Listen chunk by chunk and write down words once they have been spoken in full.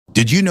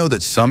Did you know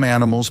that some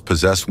animals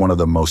possess one of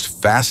the most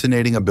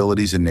fascinating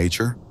abilities in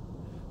nature?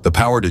 The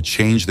power to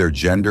change their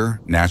gender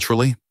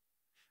naturally?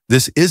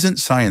 This isn't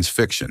science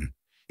fiction.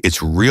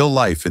 It's real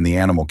life in the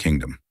animal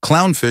kingdom.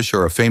 Clownfish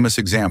are a famous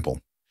example.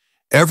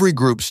 Every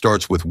group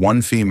starts with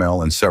one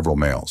female and several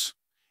males.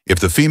 If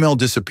the female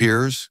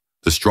disappears,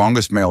 the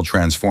strongest male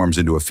transforms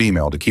into a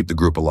female to keep the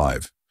group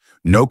alive.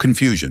 No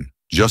confusion,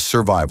 just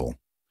survival.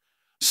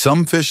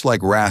 Some fish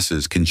like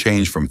wrasses can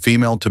change from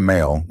female to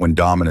male when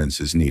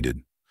dominance is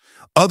needed.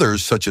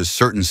 Others, such as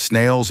certain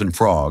snails and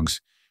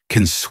frogs,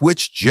 can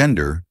switch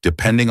gender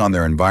depending on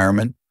their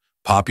environment,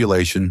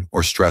 population,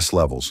 or stress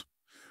levels.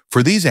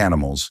 For these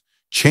animals,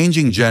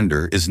 changing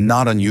gender is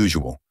not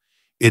unusual.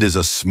 It is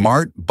a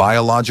smart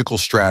biological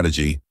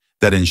strategy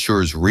that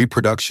ensures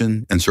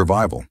reproduction and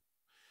survival.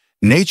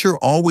 Nature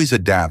always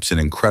adapts in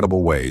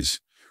incredible ways,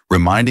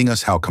 reminding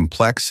us how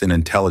complex and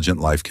intelligent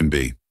life can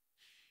be.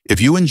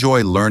 If you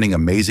enjoy learning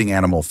amazing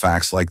animal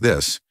facts like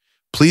this,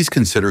 please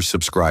consider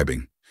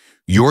subscribing.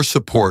 Your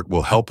support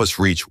will help us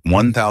reach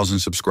 1,000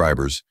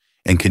 subscribers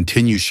and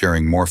continue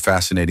sharing more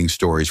fascinating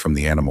stories from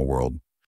the animal world.